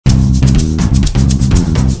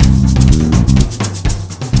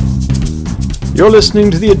You're listening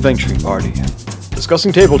to The Adventuring Party,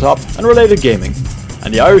 discussing tabletop and related gaming,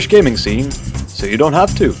 and the Irish gaming scene, so you don't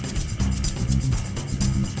have to.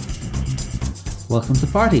 Welcome to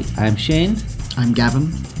the party. I'm Shane. I'm Gavin.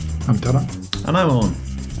 I'm Donagh. And I'm Eoin.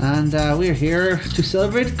 And we're here to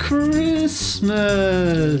celebrate Christmas.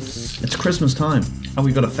 It's Christmas time, and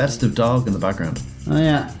we've got a festive dog in the background. Oh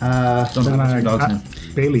yeah. Don't know what's your dog's name.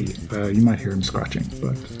 Bailey, you might hear him scratching,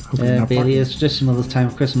 but hopefully not Bailey barking. is traditional this time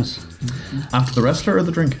of Christmas. After the wrestler or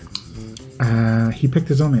the drink? He picked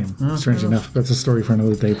his own name, strangely enough. That's a story for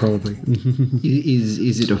another day, probably.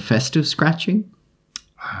 Is it a festive scratching?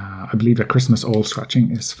 I believe at Christmas all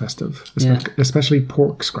scratching is festive, especially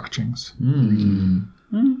pork scratchings. Oh,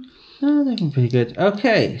 they're pretty good.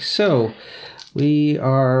 Okay, so we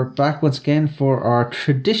are back once again for our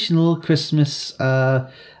traditional Christmas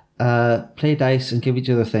play dice and give each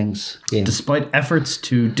other things game. Despite efforts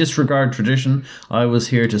to disregard tradition, I was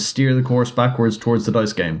here to steer the course backwards towards the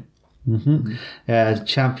dice game.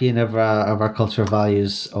 Champion of our cultural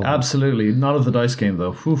values. Absolutely, not of the dice game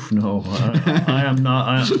though. Oof, no, I am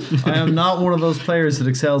not. I am not one of those players that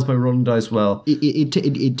excels by rolling dice well.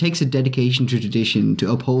 It takes a dedication to tradition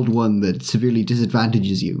to uphold one that severely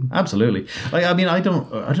disadvantages you. Absolutely. Like, I mean, I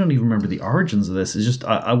don't even remember the origins of this. It's just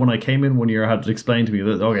when I came in one year, I had to explain to me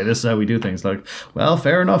that okay, this is how we do things. Like, well,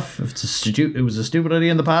 fair enough. If it was a stupid idea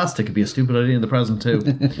in the past, it could be a stupid idea in the present too.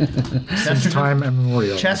 Since time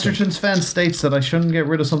immemorial. Chesterton's fence states that I shouldn't get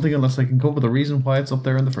rid of something unless I can come up with a reason why it's up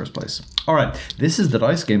there in the first place. All right, this is the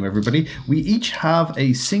dice game, everybody. We each have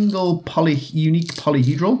a single unique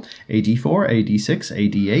polyhedral, a d4, a d6, a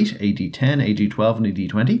d8, a d10, a d12, and a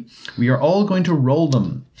d20. We are all going to roll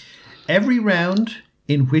them. Every round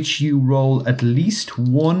in which you roll at least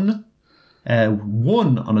one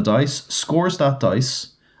on a dice scores that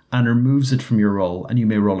dice and removes it from your roll, and you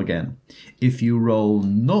may roll again. If you roll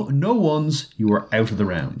no ones, you are out of the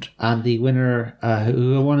round. And the winner,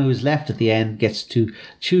 the one who's left at the end, gets to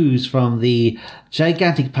choose from the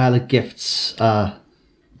gigantic pile of gifts. The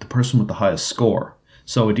person with the highest score.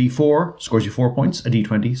 So a d4 scores you 4 points, a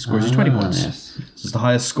d20 scores you 20 points. Yes. This is the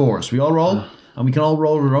highest score. So we all roll, and we can all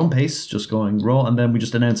roll at our own pace, just going roll, and then we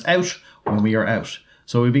just announce out when we are out.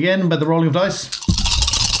 So we begin by the rolling of dice.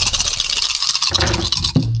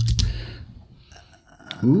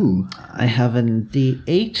 Ooh. I have an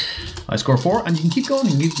D8. I score 4, and you can keep going.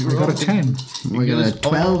 You I got a 10. We got a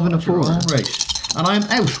 12 and a 4. Right. And I'm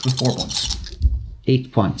out with 4 points.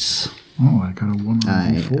 8 points. Oh, I got a 1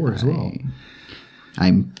 and 4 as well.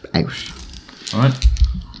 I'm out. All right.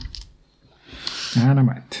 And I'm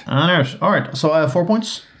out. And out. All right. So I have 4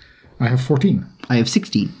 points. I have 14. I have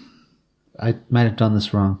 16. I might have done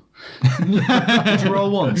this wrong. Did you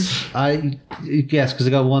roll once? Yes, because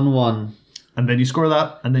I got 1-1. And then you score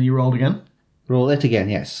that, and then you rolled again? Roll it again,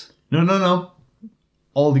 yes. No.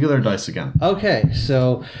 All the other dice again. Okay,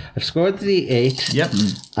 so I've scored the 8. Yep.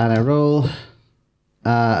 And I roll...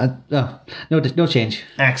 no change.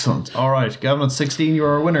 Excellent. All right. Gavin, at 16, you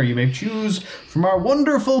are a winner. You may choose from our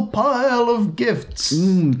wonderful pile of gifts.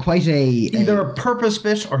 Quite Either a purpose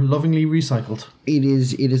bit or lovingly recycled. It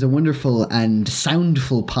is a wonderful and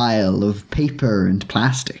soundful pile of paper and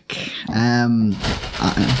plastic.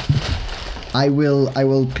 I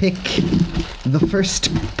will pick the first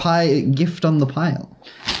gift on the pile.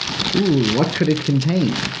 Ooh, what could it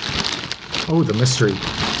contain? Oh, the mystery.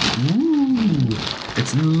 Ooh.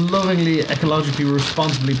 It's lovingly, ecologically,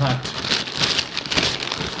 responsibly packed.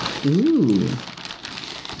 Ooh.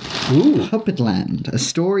 Puppetland, a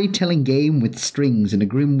storytelling game with strings in a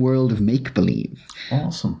grim world of make-believe.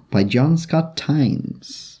 Awesome. By John Scott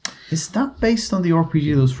Tynes. Is that based on the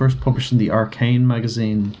RPG that was first published in the Arcane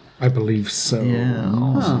magazine? I believe so. Yeah,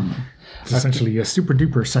 awesome. It's essentially a super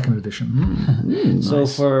duper second edition. So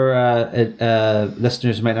for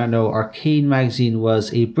listeners who might not know, Arcane magazine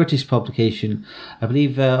was a British publication, I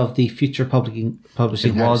believe, of the Future Publishing It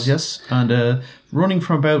House. was, yes. And running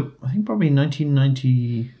from about, I think probably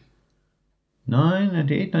 1999,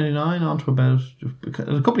 98, 99, on to about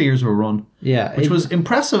a couple of years of a run. Yeah. Which was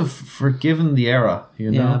impressive for given the era,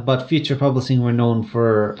 you know. Yeah, but Future Publishing were known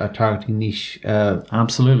for targeting niche.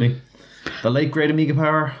 Absolutely. The late great Amiga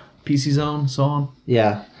Power, PC Zone, so on.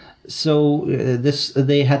 Yeah. So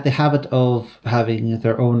they had the habit of having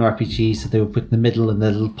their own RPGs that they would put in the middle, in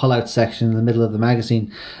the little pull-out section in the middle of the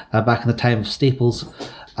magazine, back in the time of Staples.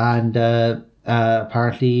 And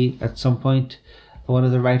apparently, at some point, one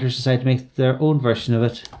of the writers decided to make their own version of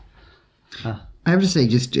it. I have to say,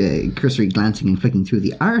 just cursory glancing and flicking through,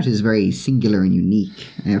 the art is very singular and unique.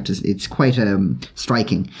 It's quite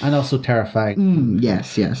striking. And also terrifying.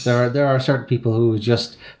 Yes. There are certain people who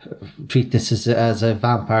just treat this as a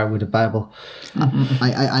vampire with a Bible.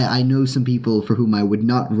 I know some people for whom I would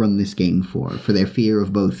not run this game for their fear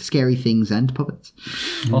of both scary things and puppets.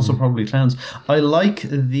 Also probably clowns. I like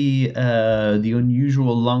the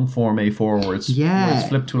unusual long form A4 where it's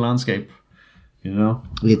flipped to landscape. You know,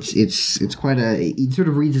 it's quite it sort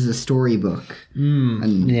of reads as a storybook,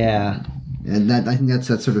 and that I think that's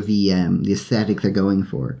sort of the aesthetic they're going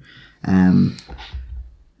for. I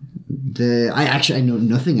know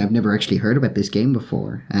nothing. I've never actually heard about this game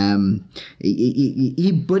before. But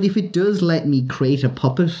if it does let me create a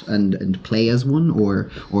puppet and play as one, or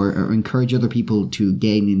encourage other people to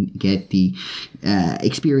get the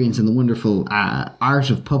experience and the wonderful art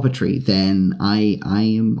of puppetry, then I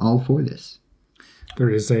am all for this. There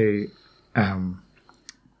is I'm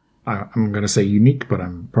going to say unique, but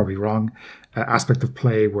I'm probably wrong, aspect of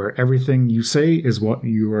play where everything you say is what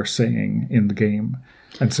you are saying in the game.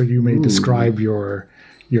 And so you may describe your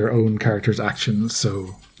own character's actions.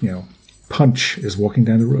 So, punch is walking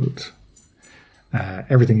down the road.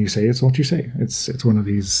 Everything you say is what you say. It's one of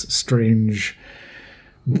these strange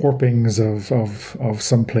warpings of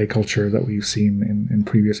some play culture that we've seen in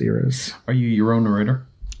previous eras. Are you your own narrator?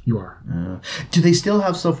 You are. Do they still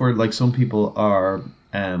have stuff where, like, some people are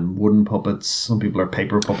wooden puppets, some people are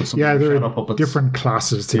paper puppets, some people are there shadow are puppets? different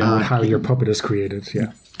classes to how your puppet is created.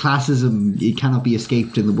 Yeah, classism, it cannot be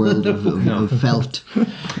escaped in the world of felt.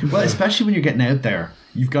 Well, especially when you're getting out there,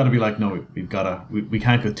 you've got to be like, no, we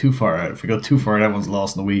can't go too far out. If we go too far out, everyone's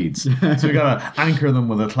lost in the weeds. So we got to anchor them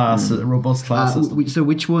with a robust class system. So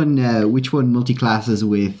which one multi-classes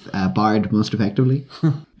with Bard most effectively?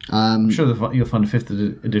 I'm sure you'll find a 5th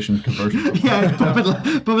edition conversion.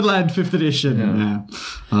 Puppet Land 5th edition. Yeah.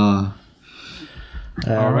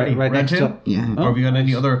 Right next two? up. Yeah. Or have you got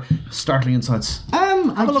any other startling insights?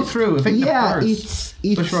 Have a look through. I think it's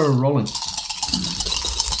especially while we're rolling.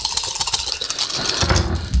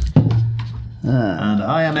 And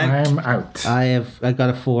I am out. I'm out. I got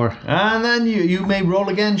a 4. And then you may roll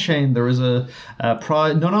again, Shane. There is a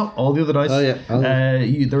prize. No, all the other dice. Oh, yeah.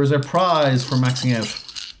 There is a prize for maxing out.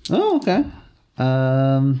 Oh, okay.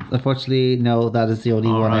 Unfortunately, no, that is the only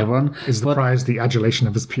one I run. Is the prize the adulation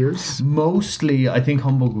of his peers? Mostly, I think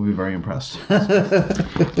Humbug will be very impressed. Former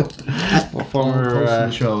host of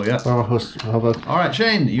the show, yeah. Former host, Humbug. All right,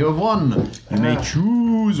 Shane, you have won. You may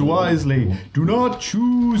choose wisely. Do not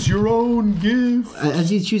choose your own gift. As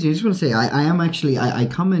he's choosing, I just want to say, I am actually, I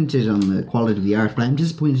commented on the quality of the art, but I'm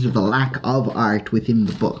disappointed of the lack of art within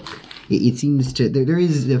the book. It seems to, there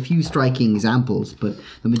is a few striking examples, but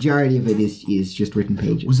the majority of it is just written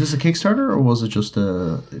pages. Was this a Kickstarter, or was it just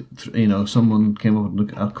someone came up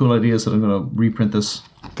with a cool idea, said I'm going to reprint this?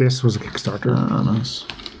 This was a Kickstarter. Nice.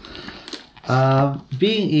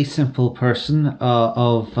 Being a simple person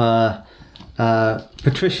of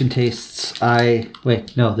patrician tastes, plebeian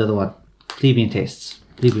tastes.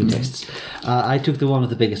 I took the one with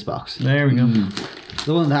the biggest box. There we go.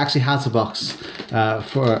 The one that actually has a box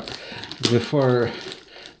for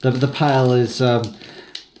the pile is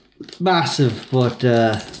massive but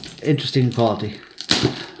interesting quality.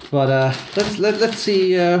 But let's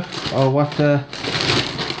see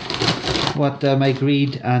what my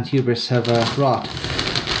greed and hubris have wrought.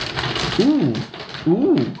 Ooh.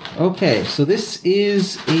 Okay, so this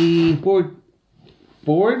is a board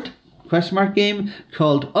game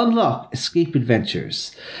called Unlock Escape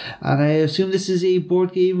Adventures, and I assume this is a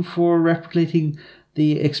board game for replicating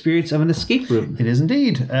the experience of an escape room. It is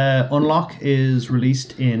indeed. Unlock is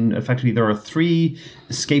released in, effectively, there are 3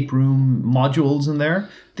 escape room modules in there.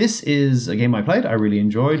 This is a game I played, I really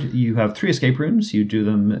enjoyed. You have 3 escape rooms. You do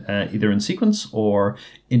them either in sequence or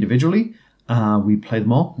individually. We played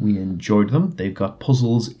them all. We enjoyed them. They've got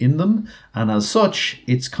puzzles in them, and as such,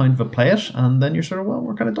 it's kind of a play it, and then you're sort of, well,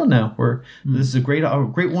 we're kind of done now. This is a great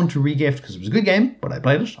one to regift because it was a good game, but I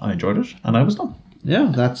played it, I enjoyed it, and I was done.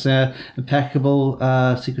 Yeah, that's impeccable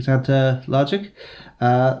Secret Santa logic.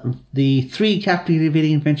 The 3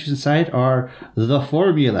 captivating adventures inside are the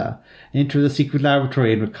formula. Enter the secret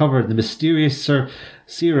laboratory and recover the mysterious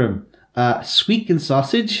serum. Squeak and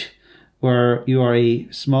Sausage, where you are a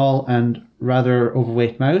small and rather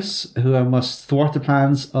overweight mouse who must thwart the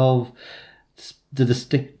plans of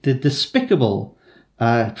the despicable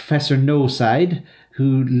Professor No Side,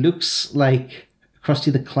 who looks like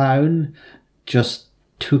Krusty the Clown just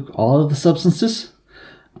took all of the substances.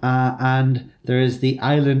 And there is the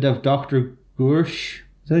island of Dr. Goursh.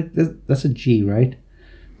 That's a G, right?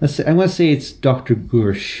 I'm going to say it's Dr.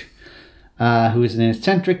 Goursh. who is an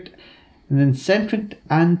eccentric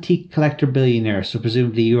antique collector billionaire. So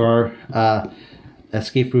presumably you're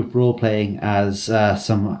escape route role playing as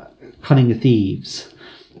some cunning thieves.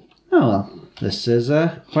 Oh well, this is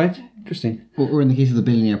quite interesting. Or in the case of the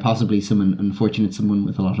billionaire, possibly someone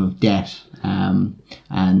with a lot of debt,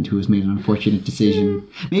 and who has made an unfortunate decision.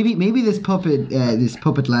 Maybe this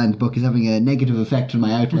puppet land book is having a negative effect on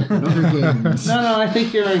my outlook on other games. No, I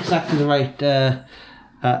think you're exactly the right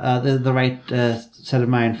set of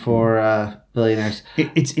mind for billionaires.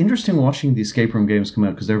 It's interesting watching the escape room games come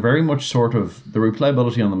out because they're very much sort of the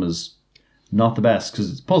replayability on them is not the best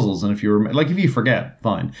because it's puzzles, and if you forget,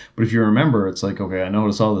 fine, but if you remember, it's like, okay, I know how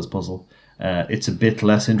to solve this puzzle. It's a bit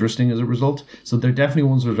less interesting as a result. So they're definitely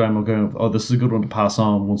ones where I'm going, oh, this is a good one to pass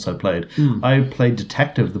on once I played. I played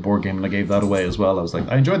Detective, the board game, and I gave that away as well. I was like,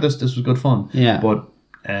 I enjoyed this. This was good fun. Yeah. But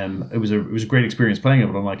it was a great experience playing it.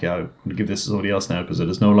 But I'm like, yeah, I'm going to give this to somebody else now because it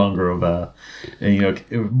is no longer of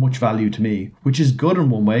much value to me, which is good in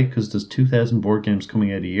one way because there's 2,000 board games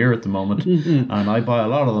coming out a year at the moment, and I buy a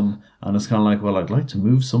lot of them. And it's kind of like, well, I'd like to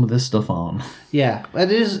move some of this stuff on. Yeah,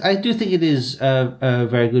 it is. I do think it is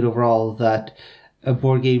very good overall that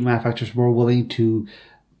board game manufacturers were willing to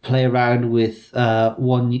play around with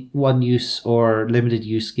one use or limited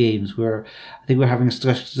use games. Where I think we're having a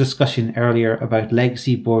discussion earlier about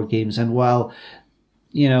legacy board games, and while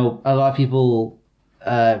a lot of people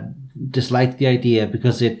dislike the idea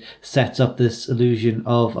because it sets up this illusion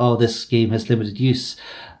of, oh, this game has limited use,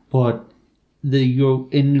 but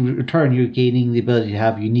in return you're gaining the ability to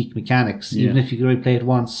have unique mechanics. Even if you can only play it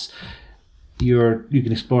once, you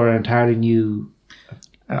can explore an entirely new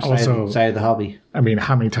side of the hobby. I mean,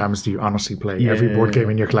 how many times do you honestly play every board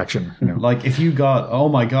game in your collection? Like if you got, oh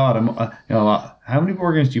my god, how many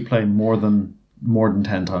board games do you play more than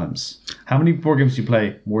 10 times? How many board games do you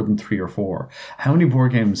play more than 3 or 4? How many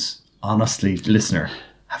board games, honestly, listener,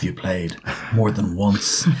 have you played more than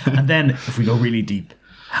once? And then if we go really deep,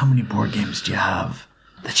 how many board games do you have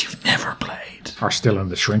that you've never played? Are still in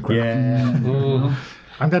the shrink wrap. Yeah.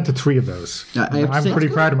 I'm down to 3 of those. I'm pretty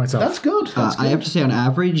proud of myself. That's good. I have to say, on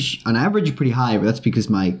average, pretty high. But that's because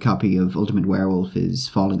my copy of Ultimate Werewolf is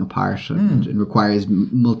falling apart and requires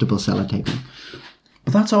multiple sellotaping.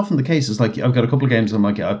 But that's often the case. It's like I've got a couple of games. I'm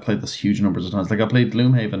like, yeah, I've played this huge numbers of times. Like I played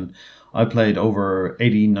Gloomhaven. I played over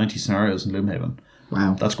 80, 90 scenarios in Gloomhaven.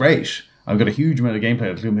 Wow, that's great. I've got a huge amount of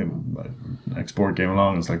gameplay at Gloomhaven. Next board game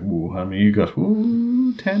along, it's like, whoa, how many you got?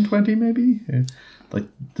 10, 20 maybe? Yeah. Like,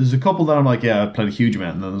 there's a couple that I'm like, yeah, I've played a huge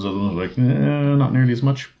amount, and then there's other ones like, not nearly as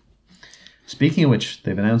much. Speaking of which,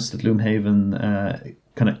 they've announced the Gloomhaven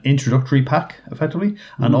kind of introductory pack, effectively,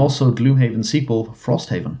 and also Gloomhaven sequel,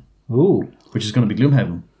 Frosthaven. Ooh. Which is going to be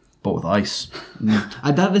Gloomhaven, but with ice.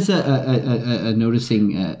 That is a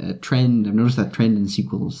noticing a trend. I've noticed that trend in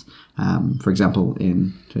sequels. For example,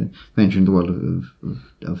 to venture in the world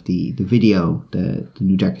of the video, the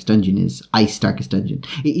new Darkest Dungeon is Ice Darkest Dungeon.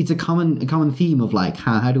 It's a common theme of like,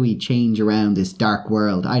 how do we change around this dark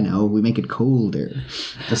world? I know, we make it colder.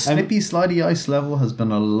 The slippy, slidey ice level has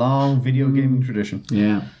been a long video gaming tradition.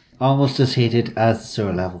 Yeah, almost as hated as the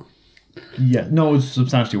sewer level. Yeah, no, it's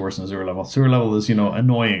substantially worse than sewer level. Sewer level is,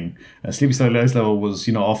 annoying. Sleepy Slidey Ice level was,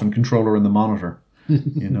 often controller in the monitor,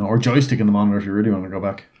 or joystick in the monitor if you really want to go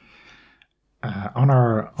back. On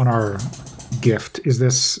our gift, is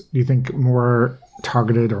this, do you think, more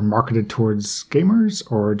targeted or marketed towards gamers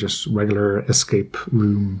or just regular escape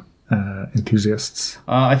room enthusiasts?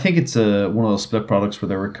 I think it's one of those split products where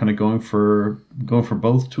they were kind of going for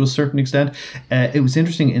both to a certain extent. It was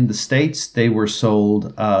interesting, in the States they were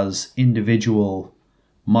sold as individual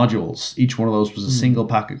modules. Each one of those was a single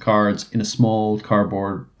pack of cards in a small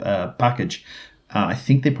cardboard package. I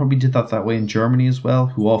think they probably did that way in Germany as well,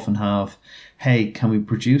 who often have, hey, can we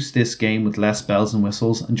produce this game with less bells and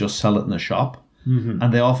whistles and just sell it in a shop? Mm-hmm.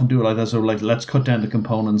 And they often do it like that. So like, let's cut down the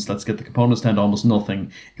components. Let's get the components down to almost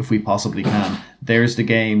nothing if we possibly can. There's the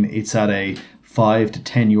game. It's at a €5 to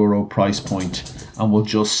 €10 price point, and we'll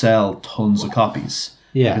just sell tons of copies.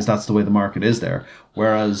 Yeah, because that's the way the market is there.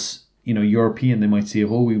 Whereas European, they might see,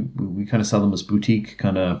 we kind of sell them as boutique,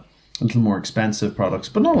 kind of a little more expensive products,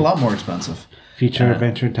 but not a lot more expensive. Future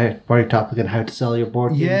adventure type body topic on how to sell your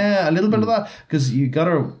board game. Yeah, a little bit of that, because you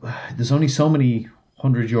gotta. There's only so many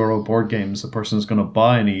 €100 board games a person is going to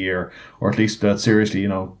buy in a year, or at least that seriously,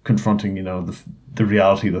 confronting, the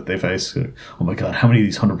reality that they face. Oh my God, how many of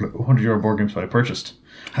these €100 board games have I purchased?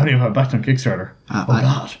 How many have I backed on Kickstarter?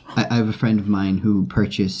 God. I have a friend of mine who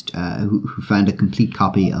purchased, who found a complete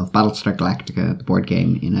copy of Battlestar Galactica, the board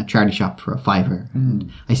game, in a charity shop for $5. And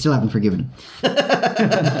I still haven't forgiven him.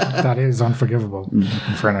 That is unforgivable, in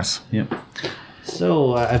fairness. Yeah.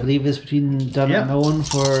 So, I believe it's between Donagh Yep. and Eoin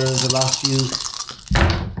for the last few.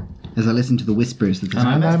 As I listen to the whispers that the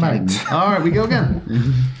And sound I'm is out. getting. All right, we go again.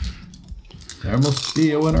 There must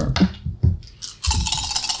be a winner.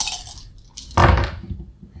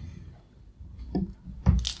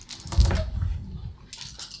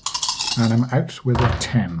 And I'm out with a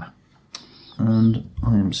 10. And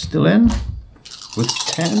I am still in with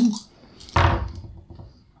 10.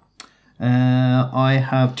 I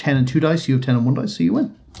have 10 and 2 dice. You have 10 and 1 dice, so you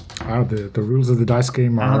win. The rules of the dice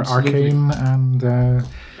game are Absolutely. arcane, and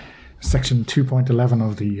section 2.11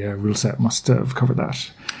 of the rule set must have covered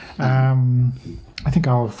that. I think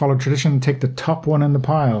I'll follow tradition and take the top one in the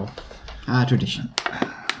pile. Tradition.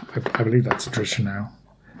 I believe that's a tradition now.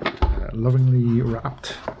 Lovingly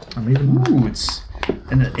wrapped. I'm even. Ooh, it's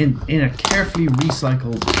in a carefully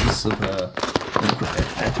recycled piece of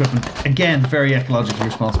equipment. Again, very ecologically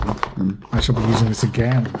responsible. I shall be using this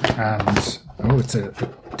again, and it's a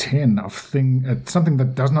tin of something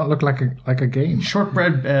that does not look like a game.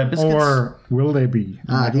 Shortbread biscuits. Or will they be?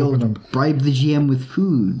 I The open them. old bribe the GM with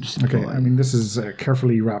food. Okay, boy. I mean this is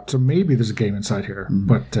carefully wrapped, so maybe there's a game inside here,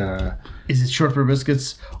 but Is it shortbread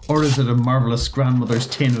biscuits, or is it a marvelous grandmother's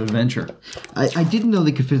tin of adventure? I didn't know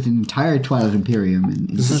they could fit an entire Twilight Imperium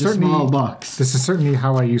in is such a certainly- small box. this is certainly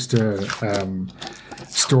how I used to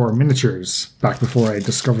store miniatures back before I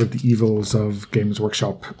discovered the evils of Games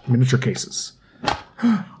Workshop miniature cases.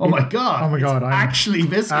 Oh my god! Oh my god! It's actually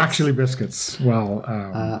biscuits. Actually biscuits. Well,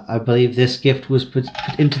 I believe this gift was put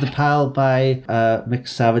into the pile by Mick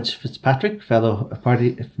Savage Fitzpatrick, fellow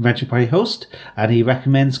adventure party host, and he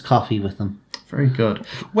recommends coffee with them. Very good.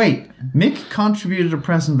 Wait, Mick contributed a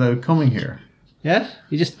present without coming here. Yeah,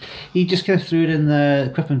 he just kind of threw it in the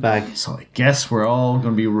equipment bag. So I guess we're all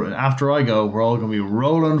going to be, after I go, we're all going to be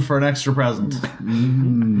rolling for an extra present.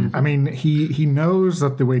 I mean, he knows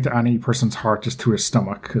that the way to any person's heart is through his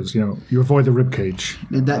stomach, because you avoid the rib cage.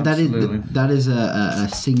 Absolutely. That is a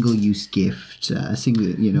single use gift. A single,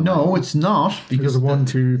 No, it's not. Because Because 1,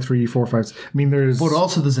 2, 3, 4, 5. I mean, there's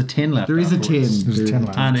there's a tin left. there is a tin. afterwards. there's a 10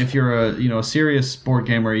 left. And if you're a serious board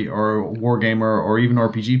gamer or war gamer or even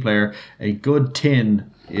RPG player, a good tin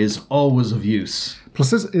is always of use.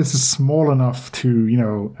 Plus, it's small enough to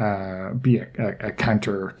be a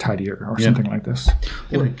counter tidier or something like this.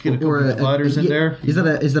 Get a couple of dividers in there. Is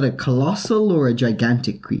that a colossal or a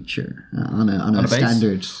gigantic creature on a base?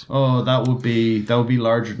 standard? Oh, that would be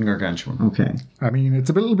larger than gargantuan. Okay. I mean, it's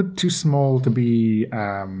a little bit too small to be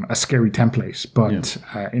a scary template, but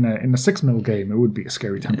in a 6mm game, it would be a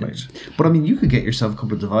scary template. But I mean, you could get yourself a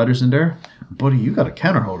couple of dividers in there, buddy. You got a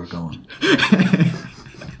counter holder going.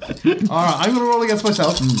 All right, I'm going to roll against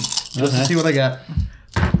myself just to see what I get.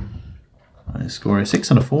 I score a 6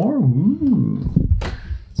 and a 4. Ooh.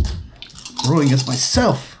 Rolling against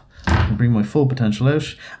myself. I can bring my full potential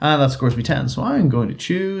out. And that scores me 10. So I'm going to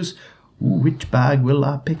choose which bag will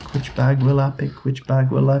I pick? Which bag will I pick? Which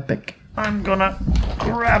bag will I pick? I'm going to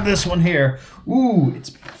grab this one here. Ooh, it's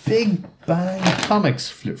Big Bang Comics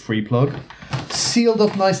free plug. Sealed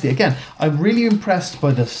up nicely. Again, I'm really impressed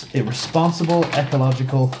by this irresponsible,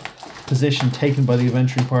 ecological position taken by the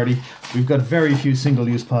adventuring party. We've got very few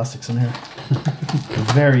single-use plastics in here.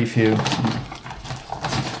 Very few.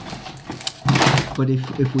 But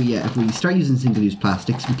if we start using single-use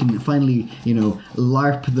plastics, we can finally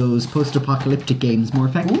LARP those post-apocalyptic games more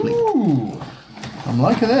effectively. Ooh, I'm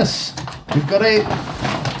liking this. We've got a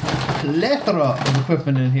plethora of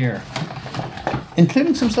equipment in here,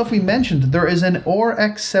 including some stuff we mentioned. There is an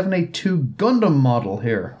RX-782 Gundam model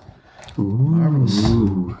here. Marvelous.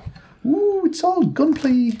 Ooh, it's all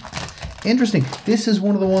gunplay. Interesting. This is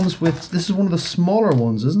one of the smaller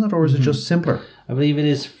ones, isn't it? Or is it just simpler? I believe it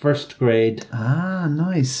is first grade. Ah,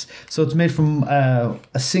 nice. So it's made from a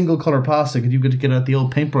single color plastic, and you get to get out the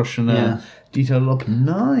old paintbrush and detail it up.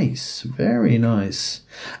 Nice. Very nice.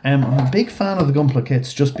 I'm a big fan of the Gunpla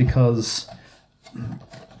kits just because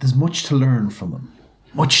there's much to learn from them.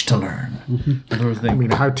 Much to learn. I mean,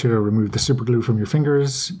 how to remove the super glue from your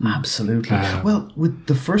fingers. Absolutely. Well, with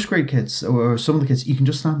the first grade kits, or some of the kits, you can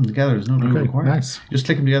just snap them together. There's no glue required. Nice. Just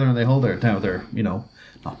click them together and they hold there. Now they're,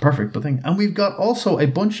 not perfect, but thing. And we've got also a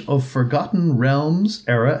bunch of Forgotten Realms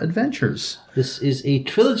era adventures. This is a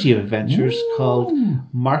trilogy of adventures called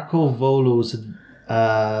Marco Polo's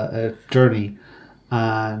Journey,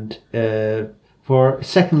 and for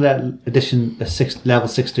second edition, level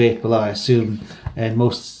 6 to 8 below, I assume, and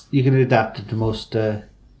most you can adapt it to most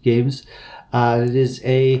games. It is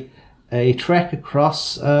a trek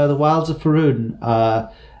across the wilds of Faerun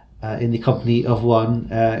in the company of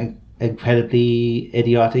one incredibly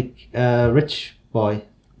idiotic rich boy.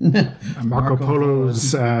 And Marco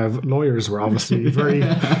Polo's lawyers were obviously very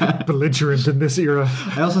belligerent in this era.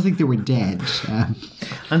 I also think they were dead.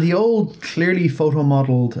 And the old, clearly photo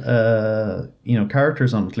modeled,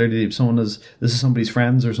 characters on it. Clearly, if someone this is somebody's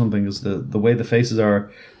friends or something, is the way the faces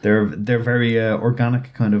are. They're very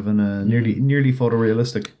organic, kind of, and nearly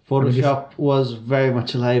photorealistic. Photoshop was very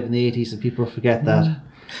much alive in the 80s, and people forget that.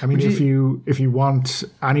 I mean, if you want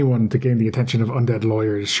anyone to gain the attention of undead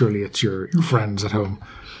lawyers, surely it's your friends at home.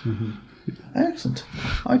 Mm-hmm. Excellent.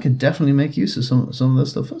 I can definitely make use of some of this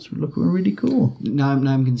stuff. That's looking really cool. Now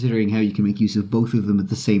I'm considering how you can make use of both of them at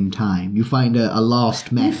the same time. You find a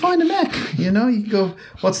lost mech. You find a mech, you can go,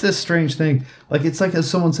 what's this strange thing? Like, it's like, as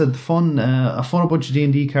someone said, a fun a bunch of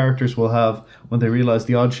D&D characters will have when they realise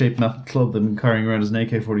the odd-shaped method club they've been carrying around as an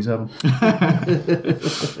AK-47.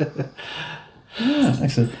 Yeah,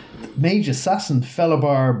 excellent. Mage Assassin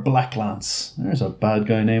Felabar Blacklance. There's a bad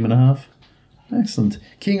guy name and a half. Excellent.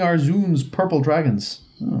 King Arzune's Purple Dragons.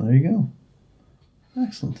 Oh, there you go.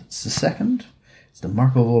 Excellent. It's the second. It's the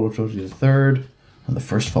Marco Polo Trilogy, the third, and the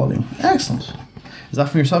first volume. Excellent. Is that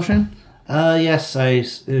from yourself, Shane? Yes, I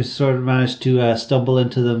sort of managed to stumble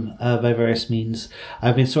into them by various means.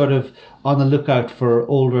 I've been sort of on the lookout for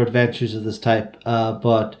older adventures of this type,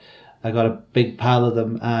 but I got a big pile of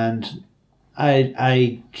them, and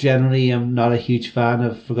I generally am not a huge fan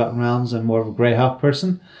of Forgotten Realms. I'm more of a Greyhawk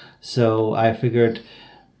person. So I figured,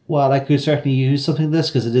 well, I could certainly use something like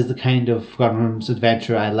this, because it is the kind of Forgotten Realms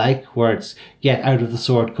adventure I like, where it's get out of the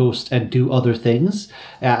Sword Coast and do other things.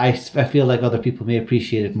 I feel like other people may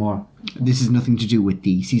appreciate it more. This is nothing to do with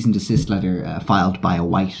the cease and desist letter filed by a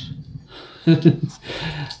white. I don't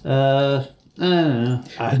know.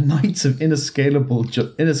 The Knights of Inescapable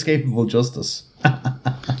Justice.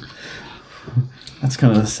 That's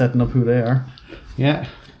kind of setting up who they are. Yeah.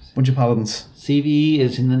 Bunch of paladins. CVE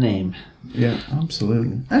is in the name. Yeah,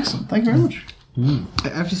 absolutely. Excellent. Thank you very much. I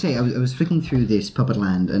have to say, I was flicking through this Puppet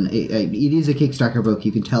Land, and it is a Kickstarter book.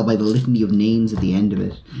 You can tell by the litany of names at the end of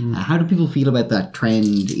it. How do people feel about that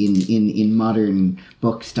trend in modern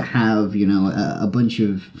books to have, a bunch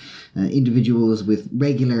of individuals with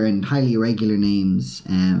regular and highly irregular names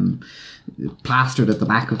plastered at the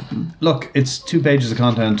back of them? Look, it's 2 pages of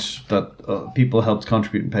content that people helped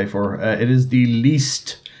contribute and pay for. It is the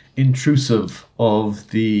least intrusive of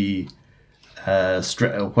the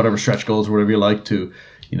whatever stretch goals or whatever you like to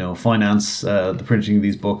finance the printing of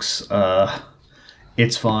these books.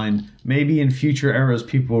 It's fine. Maybe in future eras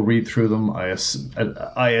people will read through them.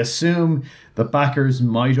 I assume the backers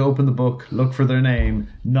might open the book, look for their name,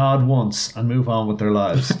 nod once, and move on with their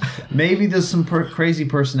lives. Maybe there's some crazy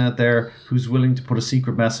person out there who's willing to put a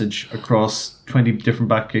secret message across 20 different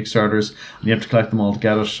back Kickstarters, and you have to collect them all to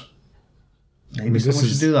get it. Maybe someone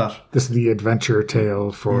should do that. This is the adventure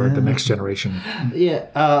tale for the next generation. Yeah,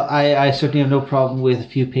 I certainly have no problem with a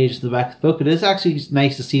few pages at the back of the book. It is actually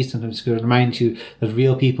nice to see sometimes to remind you that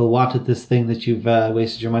real people wanted this thing that you've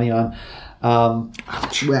wasted your money on. Well,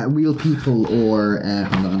 real people, or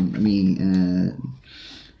hold on,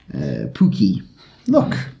 Pookie.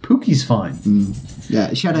 Look, Pookie's fine.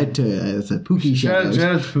 Yeah, shout out to Pookie. Shout out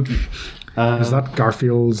to Pookie. Is that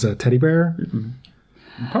Garfield's teddy bear?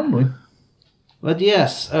 Probably. But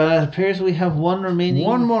yes, it appears we have one remaining.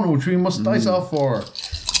 One which we must dice off for.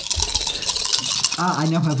 I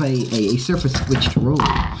now have a surface which to roll.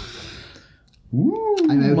 Ooh,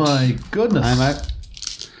 I'm out. My goodness. I'm out.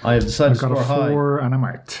 I have decided to I've got score a 4 high. and I'm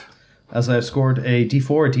out. As I have scored a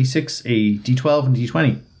D4, a D6, a D12, and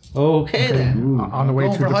D20. Okay then. On the way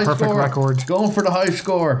Going through for the high perfect score. record. Going for the high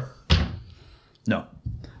score. No.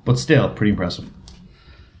 But still, pretty impressive.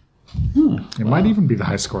 It might even be the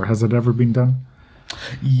high score. Has it ever been done?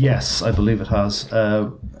 Yes, I believe it has.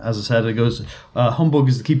 As I said, it goes. Humbug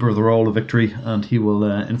is the keeper of the roll of victory, and he will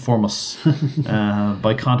inform us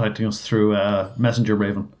by contacting us through Messenger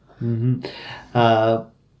Raven.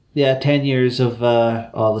 10 years of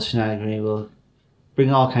all the shenanigan will bring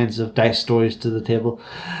all kinds of dice stories to the table.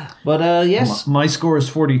 But yes, My score is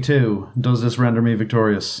 42. Does this render me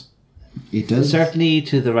victorious? It does. certainly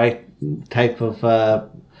to the right type of.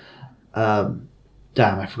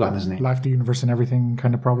 Damn, I've forgotten his name. Life, the universe, and everything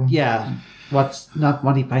kind of problem? Yeah, what's not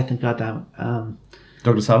Monty Python? Goddamn it.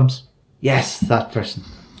 Douglas Adams? Yes, that person.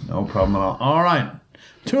 No problem at all. All right.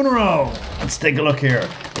 2 in a row. Let's take a look here.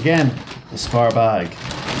 Again, the Spar bag.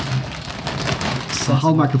 It's a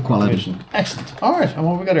hallmark of quality. Excellent. All right. And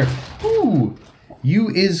what we got here? Ooh. You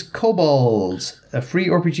is Kobolds. A free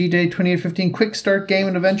RPG Day 2815 quick start game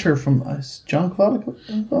and adventure from John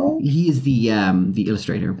Cavallo. He is the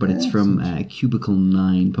illustrator, but it's from Cubicle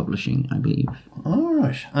 9 Publishing, I believe. All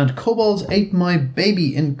right. And Kobolds Ate My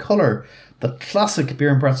Baby in colour the classic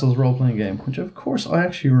Beer and Pretzels role-playing game, which of course I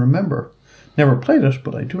actually remember. Never played it,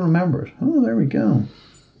 but I do remember it. Oh, there we go.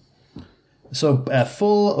 So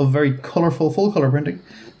full of very colourful, full colour printing,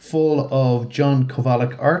 full of John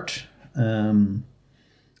Kovalic art,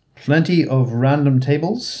 plenty of random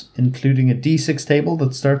tables, including a D6 table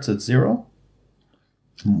that starts at 0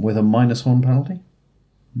 with a -1 penalty.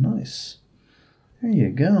 Nice. There you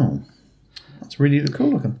go. That's really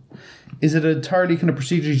cool looking. Is it entirely kind of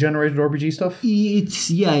procedurally generated RPG stuff?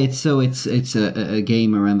 It's a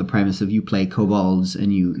game around the premise of you play kobolds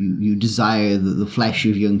and you desire the flesh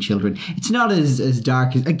of young children. It's not as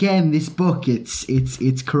dark as, again, this book.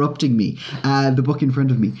 It's corrupting me. The book in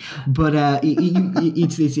front of me, but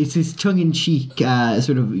it's this tongue in cheek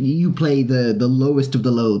sort of. You play the lowest of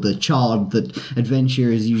the low, the chod that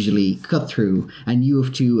adventurers usually cut through, and you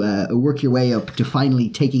have to work your way up to finally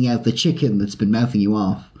taking out the chicken that's been mouthing you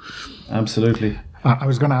off. Absolutely. I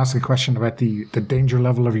was going to ask a question about the danger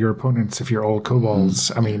level of your opponents if you're all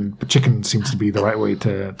kobolds. I mean, the chicken seems to be the right way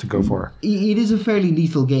to go for. It is a fairly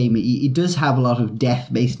lethal game. It does have a lot of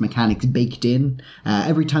death-based mechanics baked in.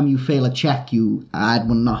 Every time you fail a check, you add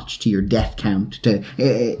 1 notch to your death count, to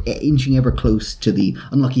inching ever close to the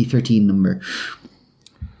unlucky 13 number.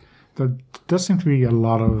 There does seem to be a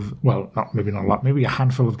lot of, well, maybe not a lot, maybe a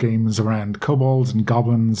handful of games around kobolds and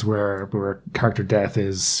goblins where character death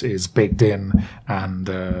is baked in and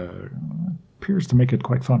appears to make it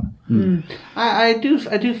quite fun. I do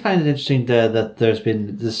find it interesting that there's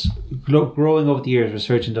been this growing over the years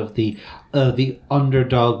resurgence of the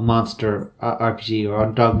underdog monster RPG or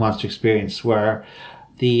underdog monster experience, where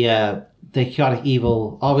the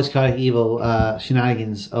always chaotic evil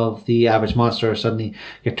shenanigans of the average monster suddenly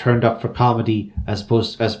get turned up for comedy as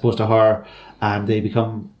opposed to horror, and they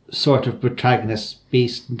become sort of protagonists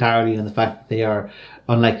based entirely on the fact that they are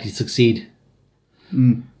unlikely to succeed.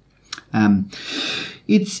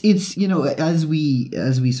 It's as we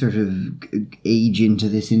sort of age into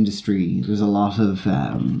this industry, there's a lot of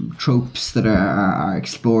tropes that are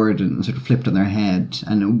explored and sort of flipped on their head,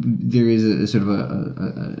 and there is a sort of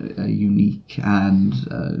a unique and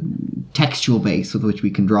textual base with which we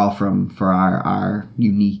can draw from for our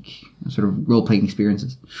unique sort of role-playing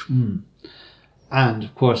experiences. And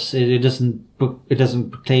of course, it doesn't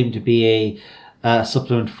claim to be a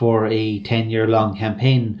supplement for a 10-year long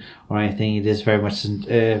campaign or anything. It is very much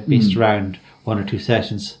based around 1 or 2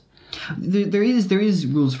 sessions. There is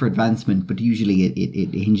rules for advancement, but usually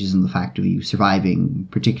it hinges on the fact of you surviving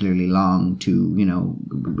particularly long to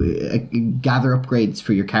gather upgrades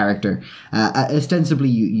for your character. Ostensibly,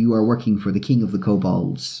 you are working for the king of the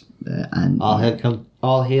kobolds, and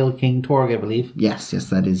all hail King Torg, I believe. Yes,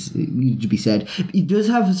 that is needed to be said. It does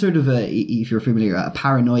have a sort of if you're familiar, a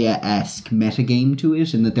paranoia-esque metagame to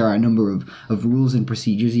it, in that there are a number of rules and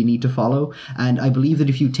procedures you need to follow. And I believe that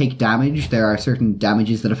if you take damage, there are certain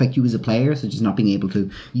damages that affect you as a player, such as not being able to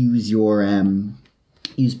use your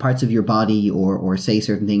use parts of your body or say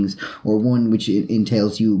certain things, or one which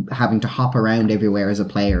entails you having to hop around everywhere as a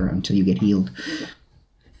player until you get healed.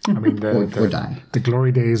 I mean, or die. The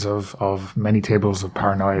glory days of many tables of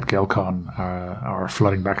Paranoia at GailCon are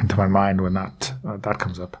flooding back into my mind when that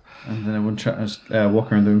comes up. And then everyone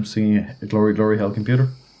walk around the room singing "Glory, Glory, Hell, Computer."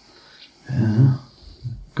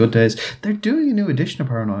 Good days. They're doing a new edition of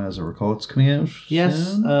Paranoia, as I recall. It's coming out.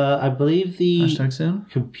 Yes, soon. I believe the #soon.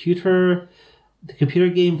 computer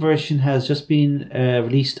game version has just been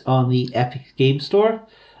released on the Epic Game Store,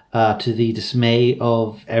 to the dismay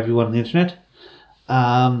of everyone on the internet.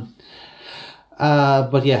 But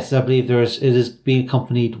yes, I believe it is being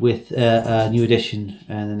accompanied with a new edition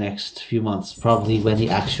in the next few months, probably when the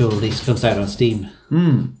actual release comes out on Steam.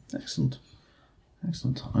 Excellent.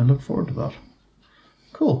 I look forward to that.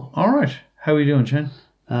 Cool. All right. How are we doing, Shane?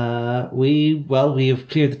 We have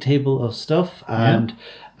cleared the table of stuff, and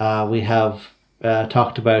we have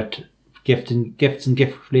talked about gifts and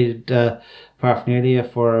gift-related paraphernalia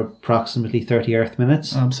for approximately 30 Earth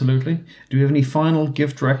minutes. Absolutely. Do we have any final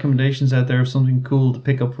gift recommendations out there of something cool to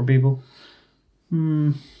pick up for people?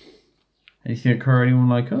 Anything occur? Anyone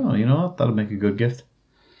like, oh, you know what? That'll make a good gift.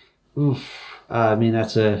 Oof. I mean,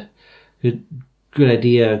 that's a good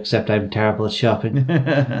idea, except I'm terrible at shopping.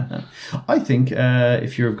 I think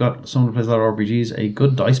if you've got someone who plays a lot of RPGs, a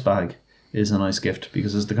good dice bag is a nice gift,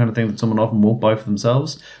 because it's the kind of thing that someone often won't buy for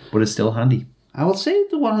themselves, but it's still handy. I will say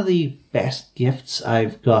that one of the best gifts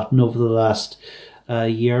I've gotten over the last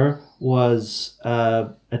year was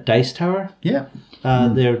a dice tower. Yeah.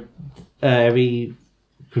 Every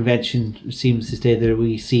convention seems to say that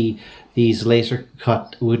we see these laser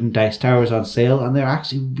cut wooden dice towers on sale, and they're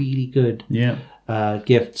actually really good. Yeah.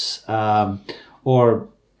 Gifts, or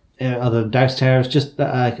other than dice towers, just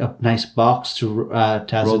a nice box to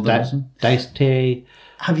have Roll some dice in? dice tray.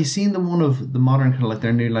 Have you seen the one of the modern kind of like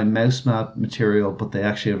their new like mouse mat material, but they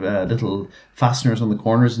actually have little fasteners on the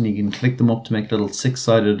corners, and you can click them up to make a little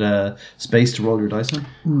 6-sided space to roll your dice in?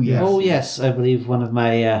 Ooh, yes. Oh yes, I believe one of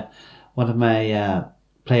my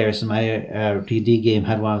players in my D&D game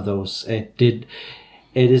had one of those. It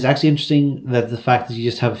is actually interesting that the fact that you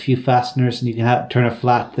just have a few fasteners and you can turn a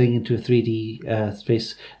flat thing into a 3D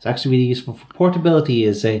space. It's actually really useful for portability.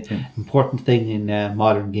 Is a important thing in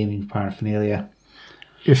modern gaming paraphernalia.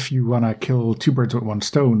 If you want to kill 2 birds with 1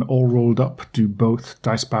 stone, all rolled up, do both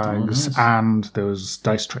dice bags and those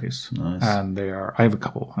dice trays. Nice. And I have a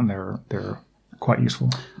couple, and they're quite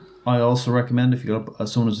useful. I also recommend, if you got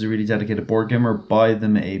someone who's a really dedicated board gamer, buy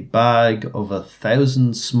them a bag of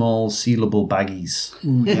 1,000 small sealable baggies.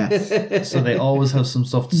 Ooh, yes. So they always have some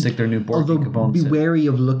stuff to stick their new board Although game components be in. wary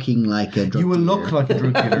of looking like a drug You will dealer. look like a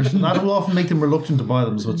drug dealer. That will often make them reluctant to buy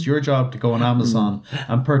them, so it's your job to go on Amazon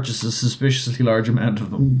and purchase a suspiciously large amount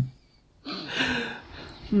of them.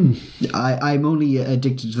 I'm only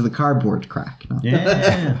addicted to the cardboard crack. No?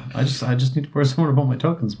 Yeah. I just need to wear somewhere to put my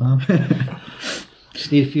tokens, man. Just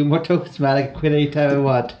need a few more tokens, man. I can quit any time I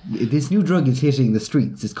want. This new drug is hitting the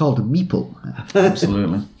streets. It's called a meeple.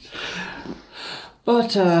 Absolutely.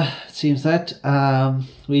 But it seems that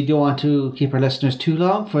we don't want to keep our listeners too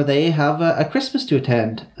long, for they have a Christmas to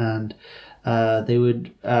attend, and they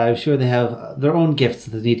would, I'm sure they have their own gifts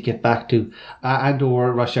that they need to get back to, and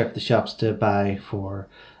or rush out to the shops to buy for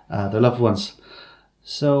their loved ones.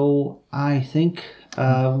 So I think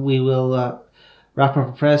we will wrap up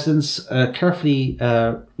our presents, carefully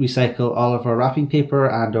recycle all of our wrapping paper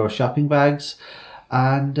and our shopping bags,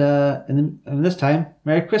 and in this time,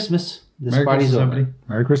 Merry Christmas. This Merry party's Christmas, over. everybody.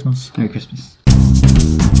 Merry Christmas. Merry Christmas.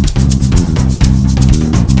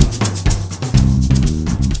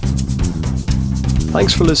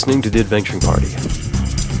 Thanks for listening to The Adventuring Party.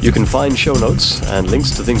 You can find show notes and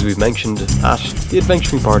links to things we've mentioned at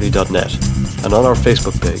theadventuringparty.net and on our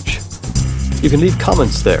Facebook page. You can leave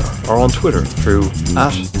comments there or on Twitter through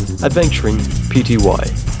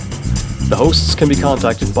 @adventuringpty. The hosts can be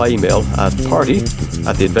contacted by email at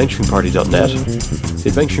party@theadventuringparty.net. The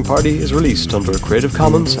Adventuring Party is released under a Creative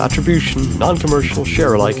Commons Attribution Non-Commercial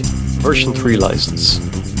Share-alike version 3 license.